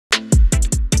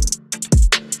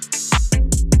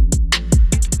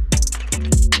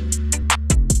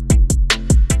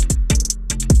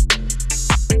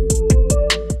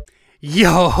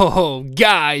Yo,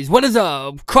 guys, what is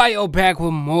up? Cryo back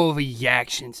with more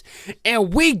reactions.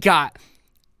 And we got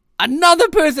another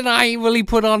person I ain't really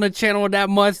put on the channel that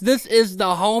much. This is the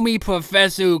homie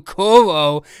Professor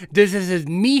Kuro. This is his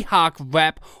Mihawk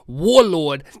rap,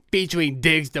 Warlord, featuring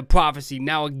Diggz the Prophecy.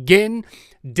 Now again,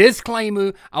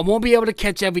 disclaimer, I won't be able to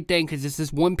catch everything because this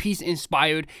is One Piece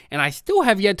inspired. And I still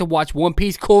have yet to watch One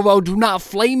Piece. Kuro, do not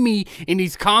flame me in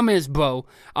these comments, bro.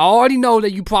 I already know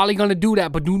that you're probably going to do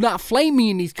that, but do not flame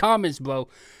me in these comments, bro.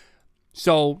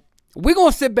 So we're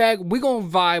going to sit back, we're going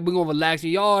to vibe, we're going to relax.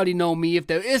 You already know me. If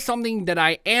there is something that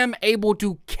I am able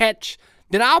to catch,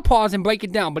 then I'll pause and break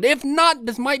it down. But if not,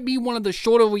 this might be one of the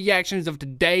shorter reactions of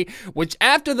today, which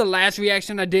after the last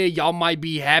reaction I did, y'all might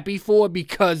be happy for,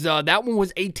 because that one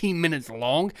was 18 minutes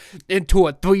long into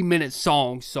a 3-minute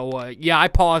song. So, yeah, I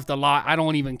paused a lot. I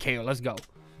don't even care. Let's go.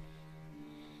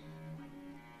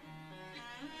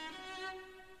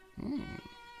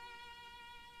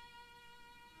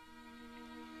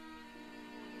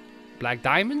 Black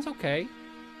Diamonds, okay.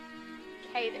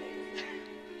 Cadence.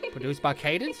 Produced by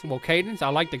Cadence? Well, Cadence, I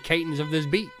like the cadence of this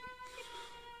beat.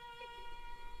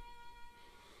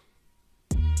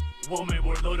 Woman,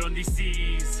 warlord on these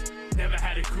seas. Never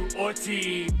had a crew or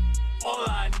team. All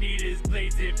I need is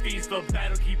blades and fiends for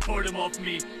battle. Keep boredom off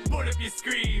me. Board up your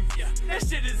screams. Yeah, that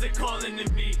shit is a calling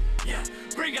to me. Yeah,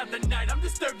 bring out the night. I'm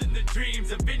disturbed in the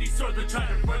dreams of any sort of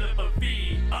trying to run up a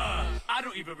fee. I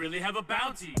don't even really have a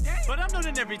bounty, but I'm known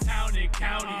in every town and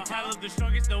county. Title of the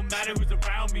strongest, no matter who's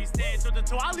around me. Stand to the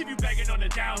toe, I'll leave you begging on a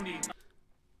downy.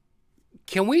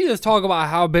 Can we just talk about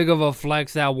how big of a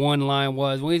flex that one line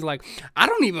was when he's like, I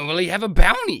don't even really have a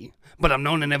bounty, but I'm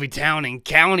known in every town and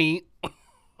county.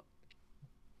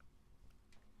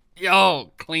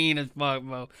 Yo, clean as fuck,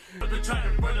 bro. I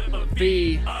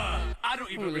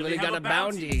don't even really got a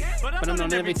bounty, but I'm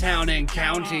known in every town and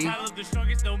county.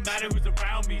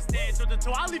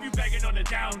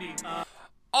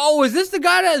 Oh, is this the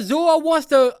guy that Zoro wants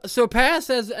to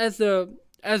surpass as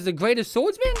the greatest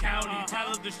swordsman?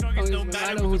 No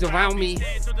matter who's around me.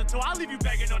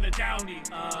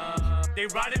 They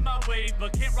ride in my wave,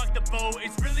 but can't rock the boat.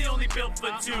 It's really only built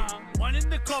for two. One in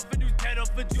the coffin who's dead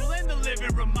off a jewel, and the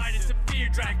living reminded to fear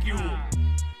Dracula.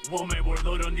 Woman,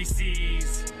 warlord on these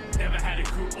seas. Never had a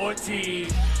crew or team.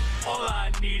 All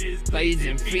I need is blades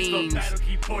and fiends. Battle,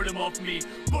 keep boredom off me.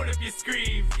 Board up your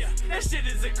screams. Yeah, that shit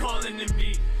is a calling to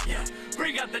me. Yeah,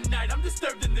 bring out the night. I'm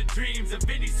disturbed in the dreams of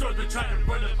any sort of trying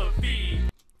to run up a fee.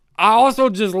 I also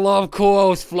just love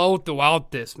Kuro's flow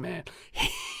throughout this, man.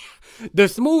 The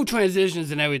smooth transitions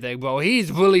and everything, bro.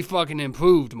 He's really fucking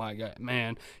improved, my guy,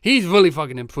 man. He's really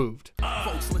fucking improved.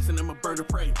 Folks, listen, I'm a bird of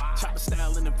prey. Chopper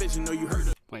style in the vision, know you heard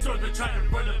of. Wait. Sort of trying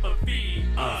to run up a fee.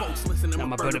 Folks, listen,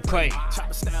 I'm a bird of prey.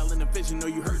 Chopper style in the vision, know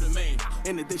you heard of me.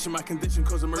 In addition, my condition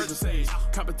cause emergencies.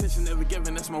 Competition never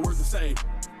given, that's my word to say.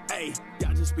 Hey,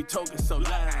 y'all just be talking so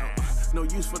loud. No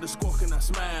use for the squawk and I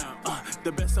smile.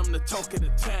 The best I'm the talk of the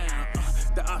town.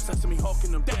 The obsessed me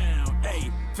hawking them down.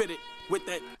 Hey, fit it with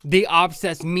that. The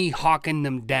obsessed me hawking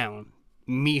them down.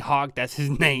 Mihawk, that's his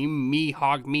name.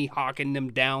 Mihawk, me hawking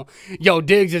them down. Yo,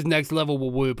 Diggz is next level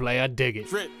with wordplay. I dig it.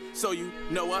 Drip, so you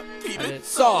know what? Keep it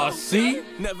saucy.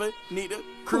 Never need a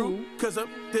crew, cause I'm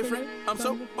different. I'm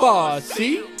so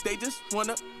bossy. They just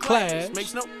wanna Clash. clash.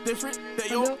 Makes no difference.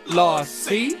 They all Lost,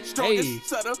 see? Strongest Hey.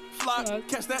 set of fly.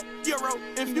 Catch that euro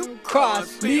if you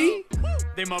Cross me.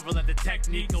 They marvel at the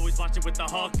technique. Always watching with the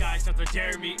Hawkeye. Shout out to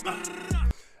Jeremy.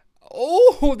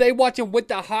 Oh, they watching with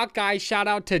the Hawkeye. Shout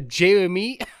out to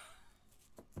Jeremy.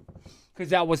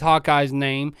 Because that was Hawkeye's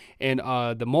name. In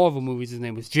the Marvel movies, his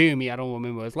name was Jeremy. I don't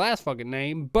remember his last fucking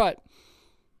name. But,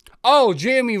 oh,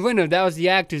 Jeremy Renner. That was the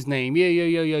actor's name.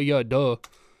 Yeah, duh.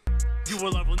 You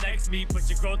will level next me, but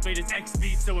your growth rate is X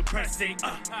speed, so impressing.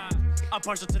 I'm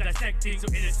partial to dissecting, so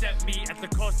intercept me at the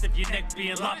cost of your neck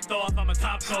being lopped off. I'm a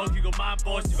top dog. You go mind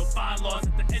boss, you go find loss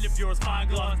at the end of yours, fine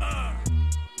gloss.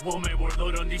 Woman,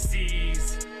 warlord on these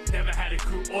seas. Never had a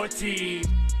crew or team.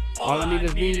 All I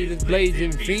need is blades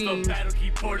and fiends. Battle,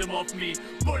 keep boredom off me.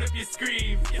 Board up your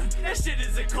screams. Yeah, that shit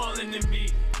is a calling to me.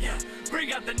 Yeah,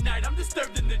 bring out the night. I'm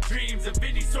disturbed in the dreams of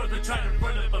any sort of trying to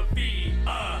run up a fee.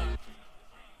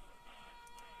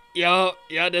 Yo,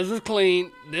 this is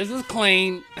clean. This is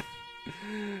clean.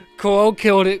 Kuro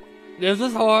killed it. This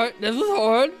is hard. This is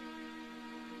hard.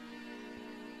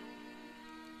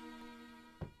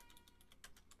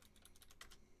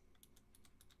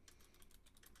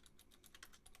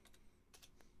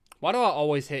 Why do I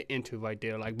always hit enter right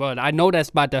there? Like, bro, I know that's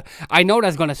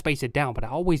gonna space it down, but I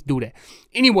always do that.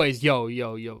 Anyways, yo.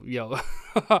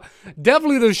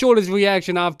 Definitely the shortest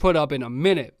reaction I've put up in a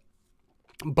minute.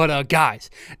 But guys,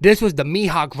 this was the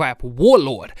Mihawk rap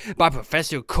Warlord by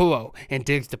Professor Kuro and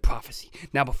Diggz the Prophecy.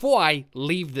 Now before I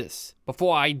leave this,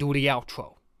 before I do the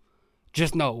outro,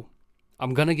 just know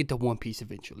I'm gonna get to One Piece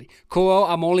eventually. Kuro,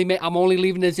 I'm only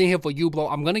leaving this in here for you, bro.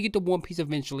 I'm gonna get to One Piece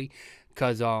eventually,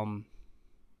 cause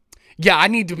yeah, I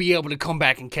need to be able to come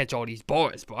back and catch all these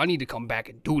bars, bro. I need to come back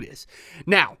and do this.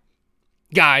 Now,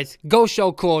 guys, go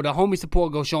show Kuro the homie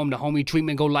support. Go show him the homie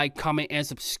treatment. Go like, comment, and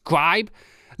subscribe.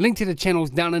 Link to the channels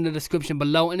down in the description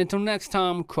below. And until next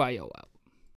time, Cryo out.